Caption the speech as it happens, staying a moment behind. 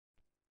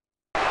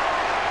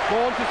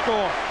Born to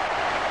score.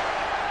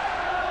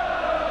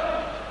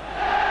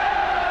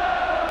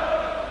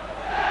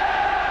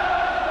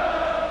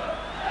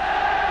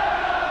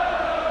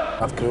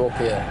 I've grew up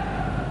here,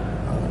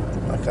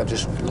 and, like, I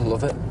just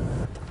love it.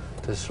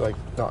 There's like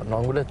nothing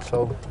wrong with it,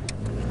 so...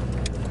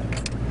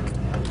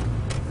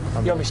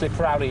 You're obviously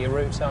proud of your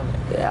roots, aren't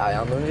you? Yeah, I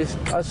am. I mean, as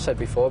I said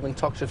before, I mean,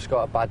 Toxteth's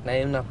got a bad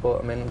name, that,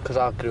 but I mean, because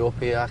I grew up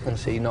here, I can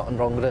see nothing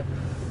wrong with it.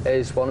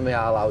 It's one of my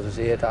old houses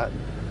here, that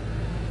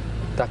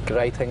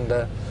great thing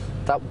there.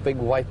 That big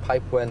white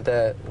pipe went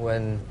there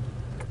when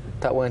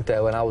I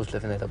was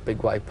living there, that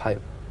big white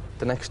pipe.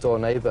 The next door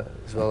neighbour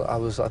as well,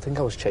 I think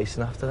I was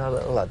chasing after that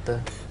little lad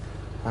there.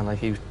 And like,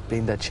 he was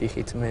being dead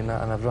cheeky to me and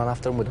I've run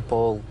after him with the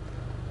ball.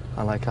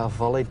 And like, I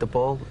volleyed the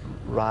ball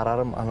right at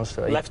him. And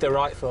left or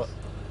right foot?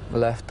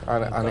 Left,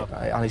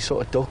 and he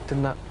sort of ducked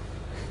in that.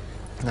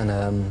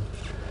 And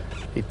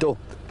he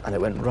ducked and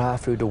it went right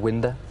through the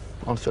window.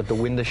 Honestly, the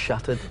window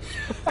shattered.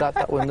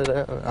 that window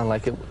there. And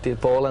like, the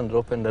ball ended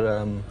up in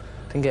the,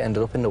 I think it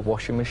ended up in the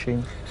washing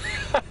machine.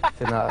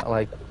 And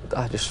I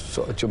just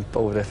sort of jumped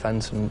over the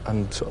fence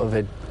and sort of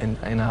hid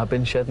in our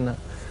bin shed and that.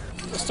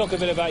 Let's talk a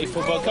bit about your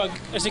football.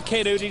 As a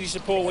kid, who did you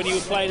support when you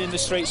were playing in the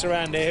streets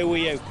around here? Who were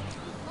you?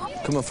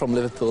 Coming from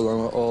Liverpool,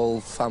 and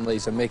all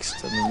families are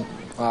mixed, and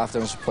half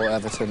of them support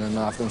Everton and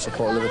half of them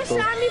support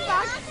Liverpool.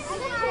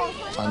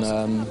 And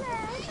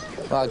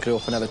I grew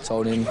up an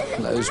Evertonian.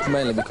 It was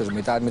mainly because of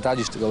my dad. My dad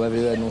used to go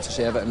everywhere and want to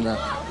see Everton.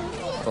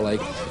 But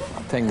like,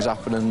 things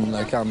happening,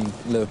 like, I'm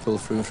Liverpool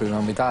through and through,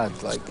 and my dad,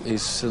 like,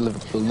 he's a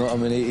Liverpool nut. I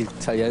mean, he'd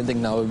tell you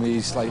anything now. I mean,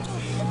 he's like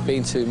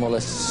been to more or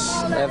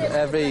less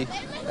every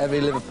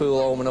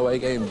Liverpool home and away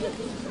game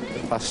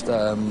the past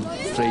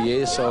 3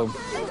 years, so...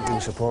 I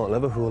support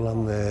Liverpool.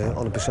 I'm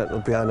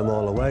 100% behind them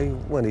all the way.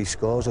 When he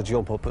scores, I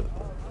jump up at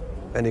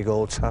any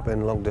goal, tap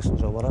in, long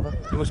distance or whatever.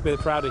 You must be the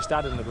proudest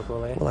dad in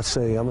Liverpool, eh? Well, I'd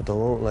say I'm a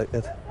don't like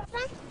it.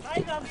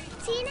 Hi, Robbie.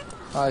 Tina.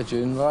 Hi,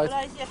 June,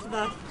 right?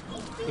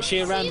 Was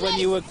she around when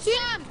you were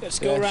at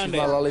school around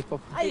here? My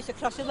lollipop. I used to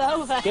cross him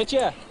over. Did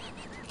you?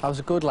 I was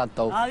a good lad,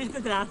 though. Oh, he's a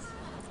good lad.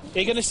 Are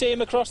you going to see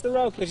him across the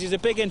road? Because he's a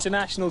big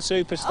international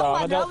superstar. Oh,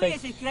 I don't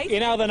think. He's great. You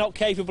know they're not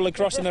capable of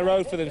crossing the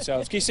road for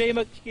themselves. Can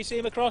you see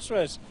him across for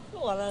us?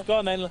 Go on, Go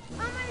on then. How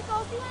many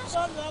goals do you want to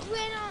score?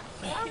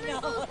 How many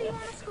goals do you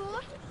want to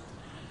score?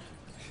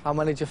 How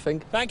many do you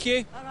think? Thank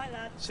you. All right,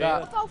 lad. See you.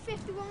 About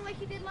 51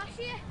 like you did last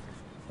year.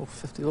 Oh,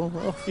 51.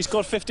 Oh. He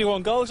scored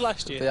 51 goals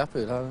last year. Be happy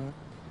with that, isn't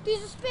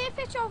There's a spare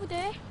pitch over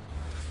there.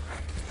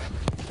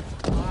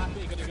 I think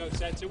you're going to go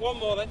centre. One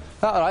more then.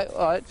 all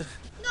right.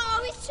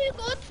 No, it's too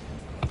good.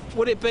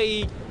 Would it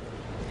be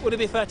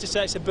fair to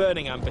say it's a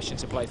burning ambition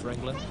to play for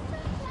England?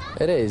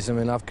 It is. I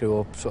mean, I've grew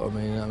up sort of.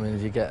 I mean,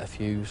 you get a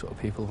few sort of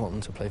people wanting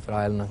to play for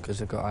Ireland because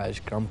they've got Irish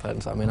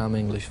grandparents. I mean, I'm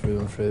English through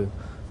and through.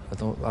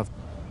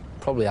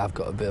 I've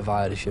got a bit of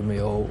Irish in me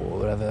or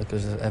whatever,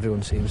 because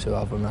everyone seems to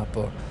have that.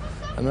 But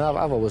I mean,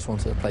 I've always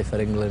wanted to play for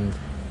England.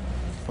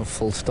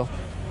 Full stop.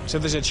 So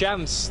there's a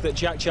chance that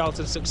Jack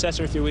Charlton's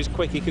successor, if he was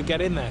quick, he could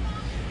get in there.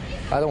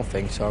 I don't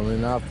think so. I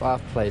mean,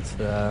 I've played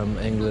for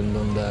England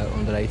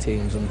under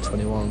 18s, under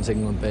 21s,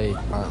 England B,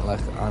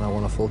 and I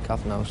want a full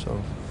cap now. So.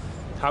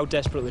 How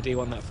desperately do you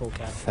want that full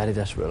cap? Very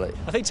desperately.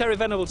 I think Terry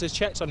Venables has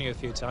checked on you a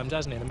few times,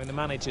 hasn't he? I mean, the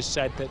manager's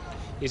said that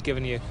he's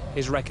given you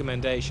his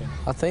recommendation.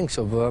 I think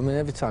so, but I mean,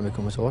 every time he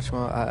comes to watch me,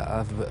 I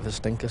have a bit of a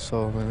stinker.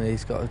 So I mean,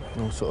 he's got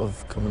to sort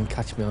of come and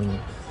catch me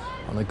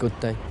on a good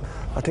day.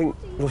 I think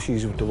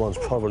Rushie's the ones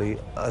probably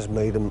has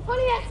made him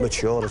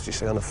mature, as you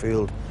say, on the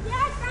field.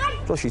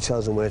 Rushie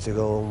tells him where to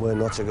go and where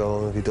not to go,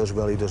 and if he does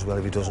well, he does well.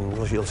 If he doesn't,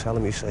 Rushie'll tell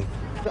him, you say.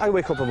 I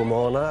wake up every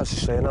morning, as you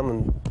say, and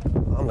I'm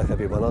like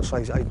everyone else.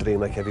 I dream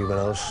like everyone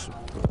else.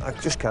 I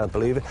just can't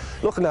believe it.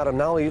 Looking at him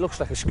now, he looks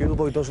like a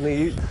schoolboy, doesn't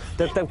he?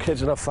 Them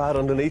kids are not far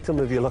underneath him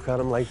if you look at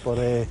him, like, but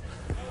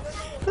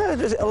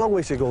there's a long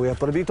way to go yet.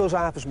 But if he does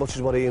half as much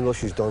as what Ian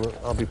Rushie's done,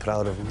 I'll be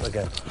proud of him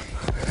again.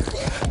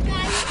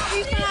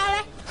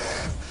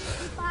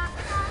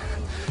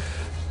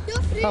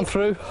 I'm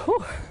through.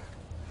 Whew.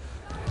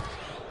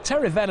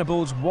 Terry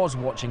Venables was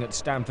watching at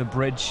Stamford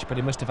Bridge, but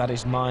he must have had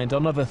his mind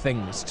on other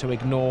things to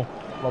ignore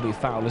Robbie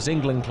Fowler's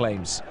England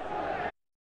claims.